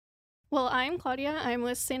Well, I'm Claudia. I'm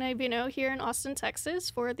with CineVino here in Austin, Texas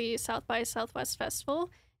for the South by Southwest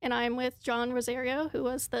Festival. And I'm with John Rosario, who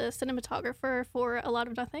was the cinematographer for A Lot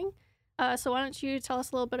of Nothing. So why don't you tell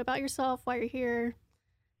us a little bit about yourself, why you're here?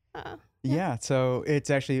 Yeah. Yeah, so it's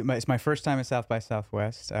actually it's my first time at South by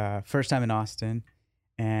Southwest, first time in Austin,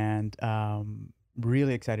 and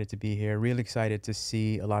really excited to be here. Really excited to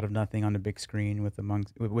see A Lot of Nothing on the big screen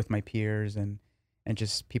with my peers and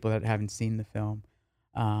just people that haven't seen the film.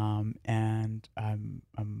 And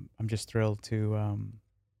I'm just thrilled to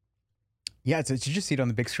yeah to just see it on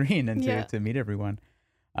the big screen and Yeah. to meet everyone.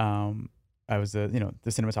 Um, I was the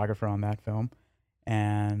cinematographer on that film,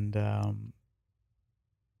 and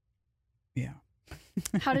yeah.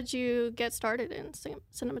 How did you get started in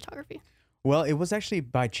cinematography? Well, it was actually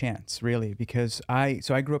by chance, really, because I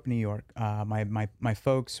grew up in New York. My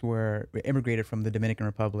folks were immigrated from the Dominican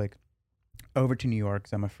Republic over to New York.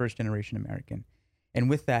 So I'm a first generation American, and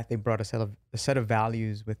with that, they brought a set of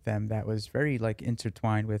values with them that was very like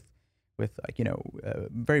intertwined with like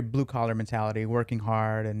very blue collar mentality, working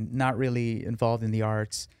hard, and not really involved in the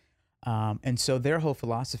arts. And so their whole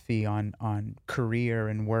philosophy on career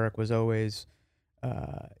and work was always,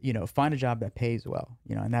 find a job that pays well,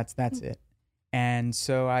 and that's it. And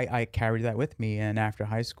so I carried that with me. And after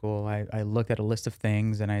high school, I looked at a list of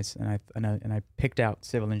things and I picked out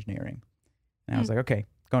civil engineering. And I was like, okay,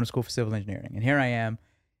 going to school for civil engineering. And here I am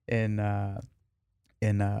in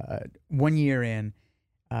 1 year in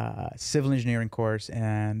civil engineering course.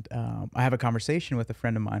 And I have a conversation with a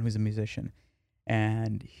friend of mine who's a musician.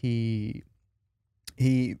 And he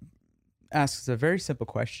asks a very simple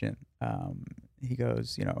question. He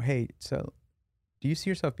goes, hey, so do you see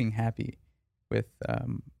yourself being happy with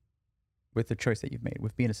the choice that you've made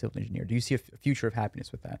with being a civil engineer? Do you see a future of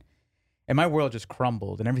happiness with that? And my world just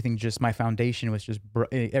crumbled, and my foundation was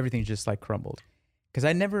everything just like crumbled, because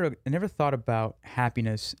I never thought about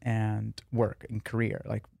happiness and work and career.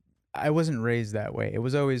 Like, I wasn't raised that way. It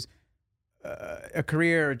was always a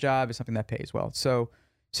career, a job is something that pays well. So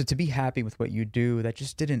to be happy with what you do, that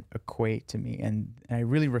just didn't equate to me. And I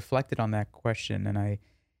really reflected on that question, and I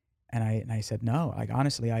said, no, like,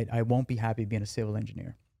 honestly, I won't be happy being a civil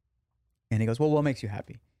engineer. And he goes, well, what makes you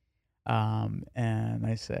happy? And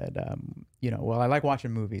I said, well, I like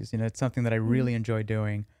watching movies. It's something that I really enjoy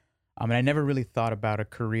doing. And I never really thought about a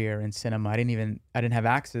career in cinema. I didn't have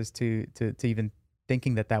access to even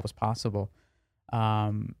thinking that was possible.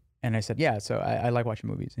 And I said, yeah, so I like watching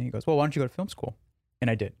movies. And he goes, well, why don't you go to film school? And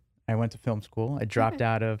I did. I went to film school. I dropped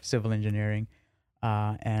out of civil engineering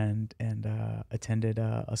and attended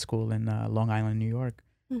a school in Long Island, New York.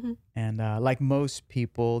 Mm-hmm. And like most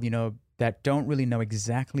people, that don't really know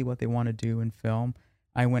exactly what they want to do in film,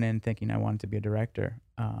 I went in thinking I wanted to be a director.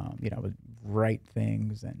 I would write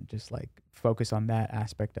things and just like focus on that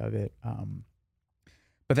aspect of it.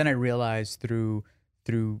 But then I realized through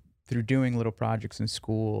doing little projects in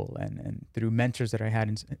school and through mentors that I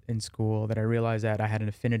had in school, that I realized that I had an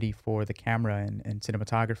affinity for the camera and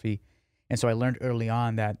cinematography. And so I learned early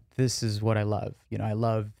on that this is what I love. I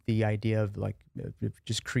love the idea of like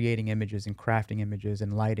just creating images and crafting images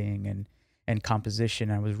and lighting and composition.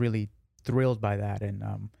 I was really thrilled by that.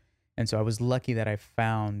 And so I was lucky that I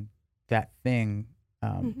found that thing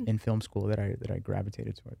in film school that I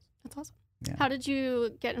gravitated towards. That's awesome. Yeah. How did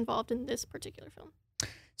you get involved in this particular film?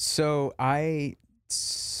 So I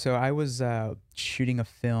was shooting a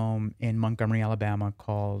film in Montgomery, Alabama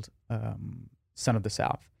called Son of the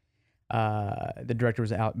South. The director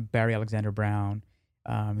was Barry Alexander Brown.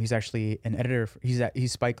 He's actually an editor.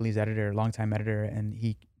 He's Spike Lee's editor, longtime editor, and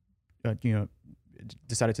he,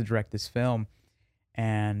 decided to direct this film,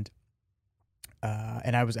 and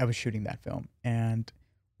I was shooting that film, and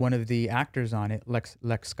one of the actors on it, Lex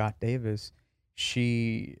Scott Davis,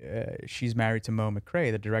 she's married to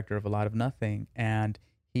Mcrae, the director of A Lot of Nothing, and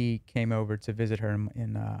he came over to visit her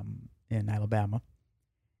in Alabama.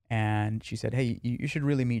 And she said, hey, you should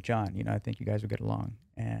really meet John. I think you guys would get along.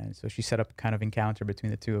 And so she set up a kind of encounter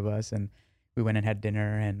between the two of us. And we went and had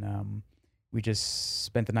dinner. And we just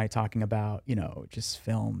spent the night talking about, just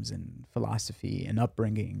films and philosophy and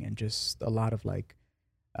upbringing and just a lot of like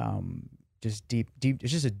just deep.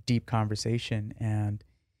 It's just a deep conversation. And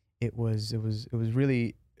it was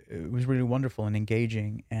really wonderful and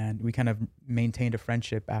engaging. And we kind of maintained a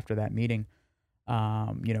friendship after that meeting.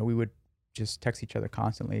 We would just text each other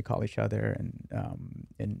constantly, call each other,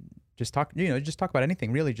 and just talk about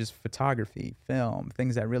anything, really, just photography, film,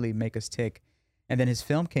 things that really make us tick. And then his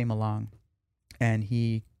film came along, and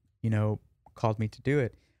he, called me to do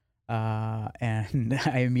it. and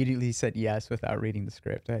I immediately said yes without reading the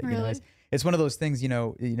script. You know, Really? it's one of those things.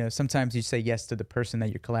 Sometimes you say yes to the person that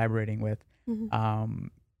you're collaborating with, Hmm.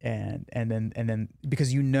 and then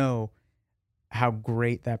because you know how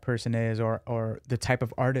great that person is, or the type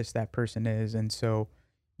of artist that person is, and so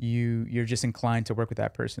you're just inclined to work with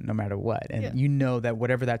that person no matter what, Yeah. and you know that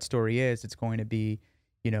whatever that story is, it's going to be,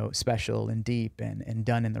 special and deep and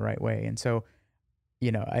done in the right way. And so,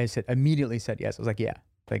 I immediately said yes. I was like, yeah,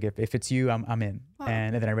 like if it's you, I'm in. Wow.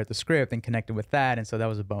 And then I read the script and connected with that, and so that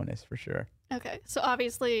was a bonus for sure. Okay. So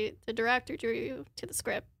obviously the director drew you to the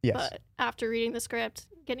script, Yes. but after reading the script,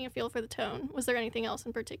 getting a feel for the tone, was there anything else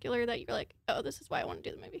in particular that you're like, oh, this is why I want to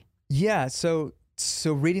do the movie? Yeah. So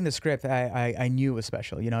reading the script, I knew it was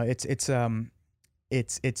special. It's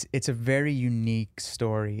a very unique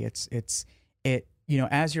story.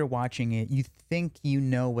 As you're watching it, you think you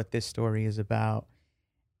know what this story is about,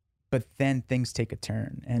 but then things take a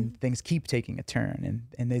turn, and things keep taking a turn,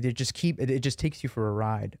 and they just it just takes you for a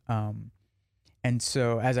ride. And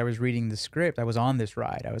so as I was reading the script, I was on this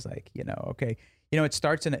ride. I was like, okay, it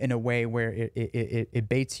starts in a way where it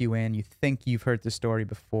baits you in. You think you've heard the story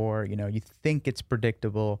before, you think it's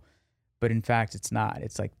predictable, but in fact it's not.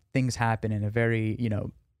 It's like things happen in a very,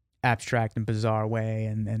 abstract and bizarre way,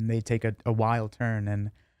 and they take a wild turn,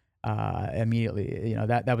 and immediately,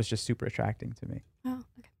 that was just super attracting to me. Oh,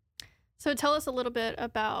 okay. So tell us a little bit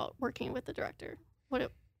about working with the director.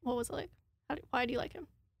 What was it like? Why do you like him?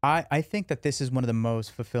 I think that this is one of the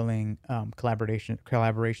most fulfilling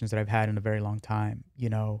collaborations that I've had in a very long time.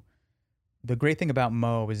 The great thing about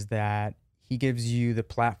Mo is that he gives you the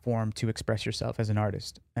platform to express yourself as an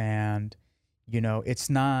artist, and it's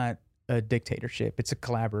not a dictatorship; it's a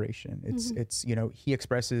collaboration. It's he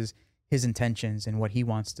expresses his intentions and what he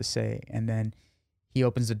wants to say, and then he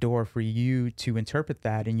opens the door for you to interpret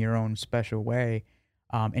that in your own special way,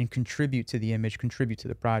 and contribute to the image, contribute to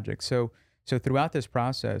the project. So throughout this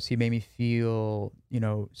process, he made me feel,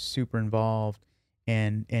 super involved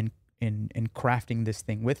in crafting this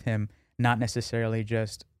thing with him, not necessarily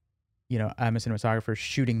just, I'm a cinematographer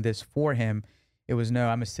shooting this for him. It was, no,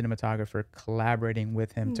 I'm a cinematographer collaborating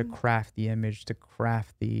with him to craft the image, to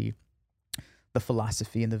craft the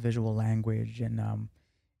philosophy and the visual language. And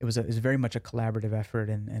it was very much a collaborative effort,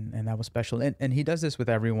 and that was special. And he does this with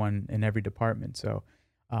everyone in every department. So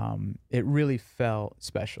it really felt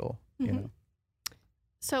special,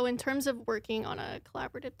 So in terms of working on a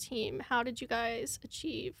collaborative team, how did you guys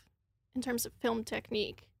achieve, in terms of film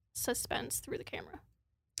technique, suspense through the camera?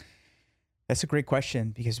 That's a great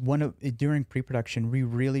question, because during pre-production, we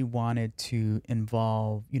really wanted to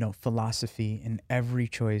involve, philosophy in every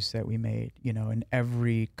choice that we made, in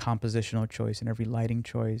every compositional choice and every lighting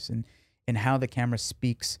choice, and how the camera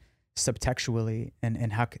speaks subtextually,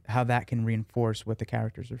 and how that can reinforce what the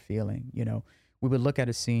characters are feeling. We would look at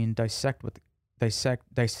a scene, dissect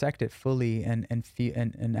it fully,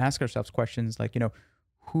 and ask ourselves questions like,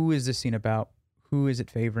 who is this scene about? Who is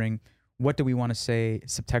it favoring? What do we want to say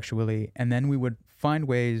subtextually? And then we would find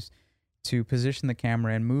ways to position the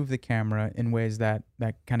camera and move the camera in ways that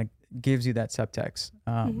kind of gives you that subtext.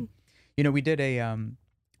 We did a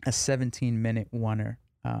 17-minute oneer,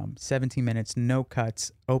 17 minutes, no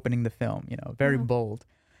cuts, opening the film. Very bold.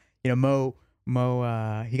 Mo,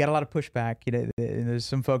 he got a lot of pushback. There's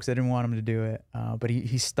some folks that didn't want him to do it, but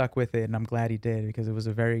he stuck with it, and I'm glad he did, because it was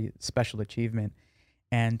a very special achievement.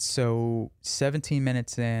 And so 17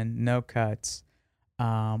 minutes in, no cuts.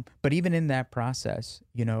 But even in that process,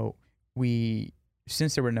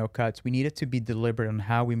 since there were no cuts, we needed to be deliberate on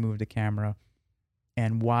how we moved the camera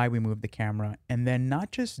and why we moved the camera. And then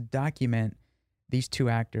not just document these two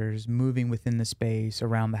actors moving within the space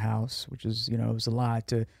around the house, which is, it was a lot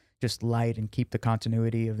to just light and keep the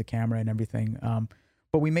continuity of the camera and everything.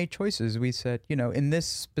 But we made choices. We said, in this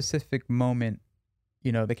specific moment,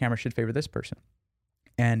 the camera should favor this person.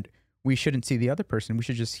 And we shouldn't see the other person. We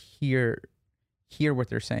should just hear what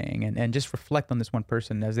they're saying, and just reflect on this one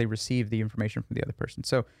person as they receive the information from the other person.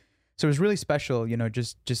 So it was really special,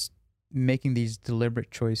 just making these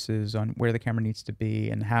deliberate choices on where the camera needs to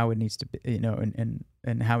be and how it needs to be,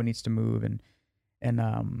 and how it needs to move.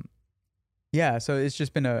 Yeah, so it's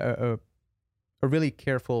just been a really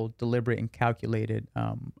careful, deliberate, and calculated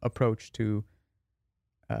approach to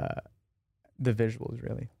the visuals,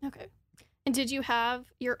 really. Okay. And did you have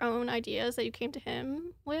your own ideas that you came to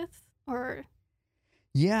him with? Or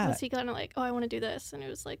was he kind of like, oh, I want to do this? And it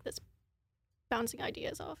was like this bouncing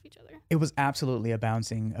ideas off each other? It was absolutely a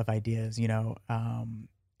bouncing of ideas,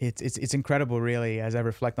 It's incredible, really, as I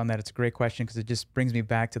reflect on that. It's a great question, because it just brings me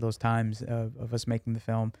back to those times of us making the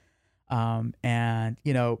film. And,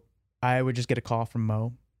 I would just get a call from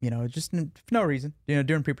Mo, just for no reason,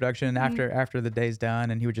 during pre-production after the day's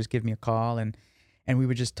done, and he would just give me a call and we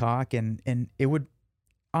would just talk and it would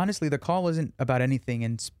honestly, the call wasn't about anything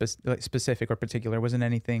in specific or particular. It wasn't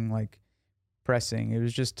anything like pressing. It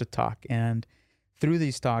was just to talk. And through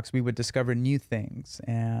these talks, we would discover new things.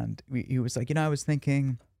 And he was like, I was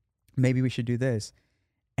thinking maybe we should do this.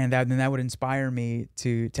 And then that would inspire me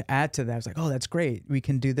to add to that. I was like, oh, that's great. We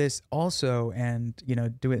can do this also and,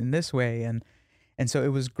 do it in this way. And so it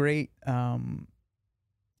was great.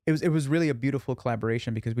 It was really a beautiful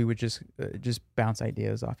collaboration because we would just bounce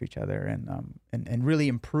ideas off each other and really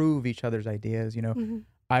improve each other's ideas.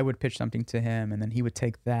 I would pitch something to him and then he would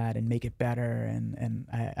take that and make it better. And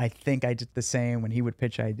I think I did the same when he would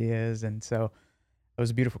pitch ideas. And so it was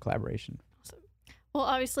a beautiful collaboration. Awesome. Well,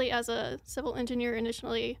 obviously, as a civil engineer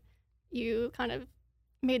initially, you kind of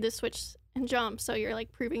made this switch and jump. So you're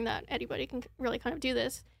like proving that anybody can really kind of do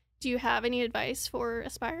this. Do you have any advice for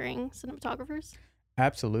aspiring cinematographers?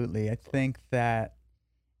 Absolutely. I think that,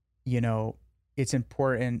 it's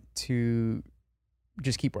important to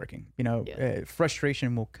just keep working.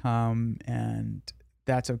 Frustration will come and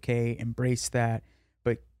that's okay. Embrace that,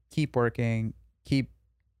 but keep working, keep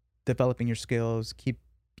developing your skills, keep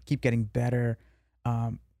getting better.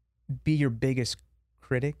 Be your biggest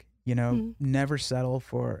critic, never settle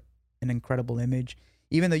for an incredible image.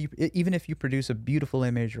 Even if you produce a beautiful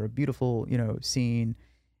image or a beautiful, scene,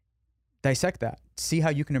 dissect that, see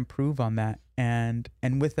how you can improve on that. And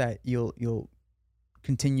with that, you'll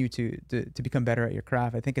continue to become better at your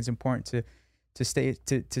craft. I think it's important to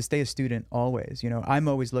stay a student always. I'm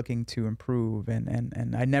always looking to improve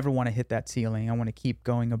and I never want to hit that ceiling. I want to keep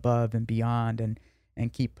going above and beyond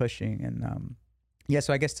and keep pushing. And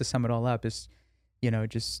so I guess to sum it all up is,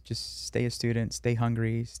 just stay a student, stay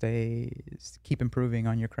hungry, keep improving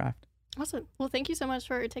on your craft. Awesome. Well, thank you so much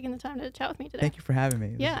for taking the time to chat with me today. Thank you for having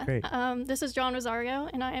me. This is great. This is John Rosario,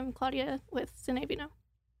 and I am Claudia with CineVino.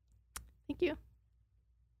 Thank you.